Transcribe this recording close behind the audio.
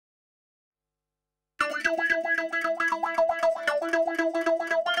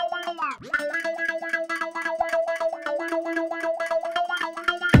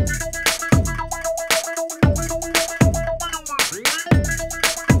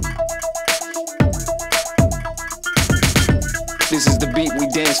This is the beat we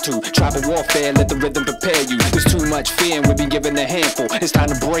dance to. Tribal warfare, let the rhythm prepare you. There's too much fear and we've been given a handful. It's time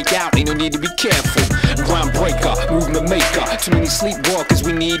to break out, ain't no need to be careful. Groundbreaker, movement maker. Too many sleepwalkers,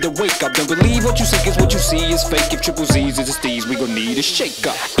 we need to wake up. Don't believe what you see, cause what you see is fake. If triple Z's is a steez, we gon' need a shake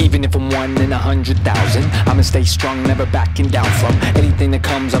up. Even if I'm 1 in 100,000, I'ma stay strong, never backing down from anything that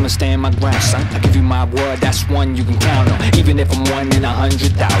comes. I'ma stand my ground, son. I give you my word, that's one you can count on. Even if I'm 1 in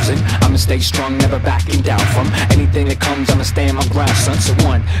 100,000, I'ma stay strong, never backing down from anything that comes. I'ma stand my ground, son. So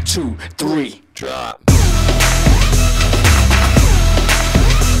 1, 2, 3, drop.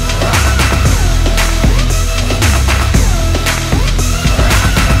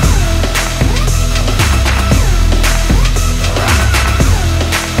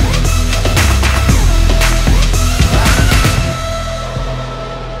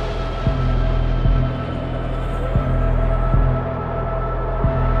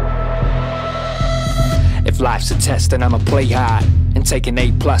 If life's a test, then I'ma play hard and take an A+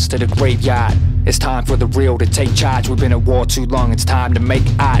 to the graveyard. It's time for the real to take charge. We've been at war too long, it's time to make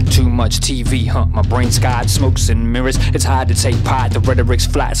odd. Too much TV, my brain's scarred, smokes and mirrors. It's hard to take part, the rhetoric's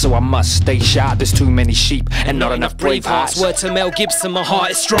flat, so I must stay sharp. There's too many sheep and not enough brave hearts. Word to Mel Gibson, my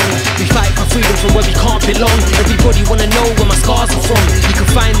heart is strong. We fight for freedom from where we can't belong. Everybody wanna know where my scars are from. You can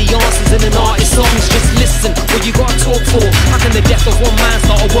find the answers in an artist's songs. Just listen, what you gotta talk for. How can the death of one man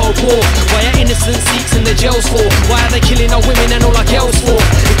start a world war? Why are innocent Sikhs in the jails for? Why are they killing our women and all our girls for?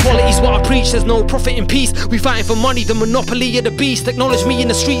 Equality's what I preach, there's no profit in peace. We fighting for money, the monopoly of the beast. Acknowledge me in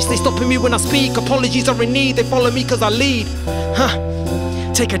the streets, they stopping me when I speak. Apologies are in need, they follow me cause I lead.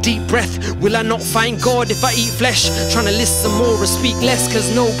 Take a deep breath. Will I not find God if I eat flesh? Trying to listen more or speak less, cause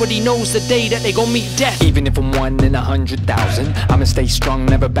nobody knows the day that they gon' meet death. Even if I'm 1 in 100,000, I'ma stay strong,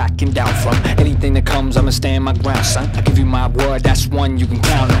 never backing down from anything that comes. I'ma stand my ground, son. I give you my word, that's one you can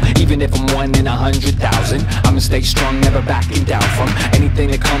count on. Even if I'm 1 in 100,000, I'ma stay strong, never backing down from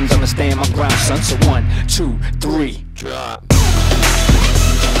anything that comes. I'ma stand my ground, son. So 1, 2, 3, drop.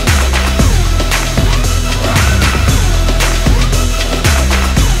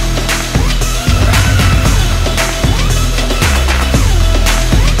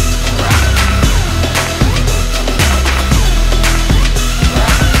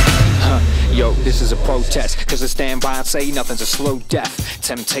 Yo, this is a protest, cause I stand by and say nothing's a slow death.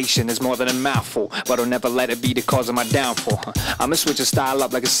 Temptation is more than a mouthful, but I'll never let it be the cause of my downfall. I'ma switch a style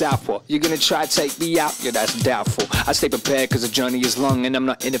up like a southpaw. You're gonna try to take me out? Yeah, that's doubtful. I stay prepared cause the journey is long, and I'm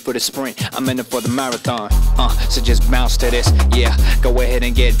not in it for the sprint, I'm in it for the marathon. So just bounce to this, yeah, go ahead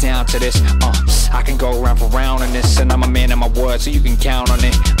and get down to this. I can go round for round on this, and I'm a man of my word, so you can count on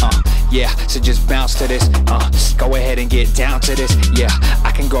it. Yeah, so just bounce to this, go ahead and get down to this. Yeah,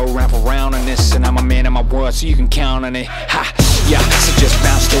 I can go round for round on this, and I'm a man of my word, so you can count on it. Ha, yeah, so just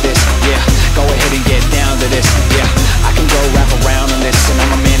bounce to this. Yeah, go ahead and get down to this. Yeah, I can go round for round on this, and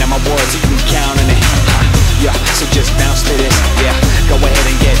I'm a man of my word, so you can count on it. Ha, yeah, so just bounce to this. Yeah, go ahead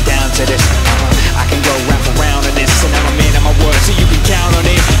and get down to this. I can go round for round on this, and I'm a man of my word, so you can count on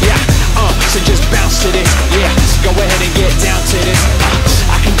it. Yeah, so just bounce to this. Yeah, go ahead and get down to this.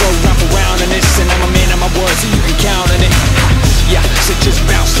 I can go round for round on this, and I'm a man of my word, so you can count on it. Yeah, so just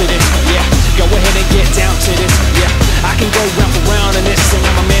bounce to this. Yeah, go ahead and get down to this. Yeah, I can go round for round on this, and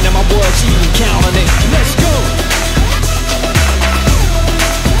I'm a man of my word, so you can count on it. Let's go.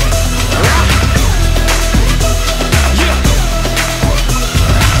 Yeah,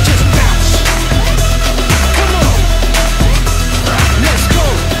 just bounce. Come on, let's go.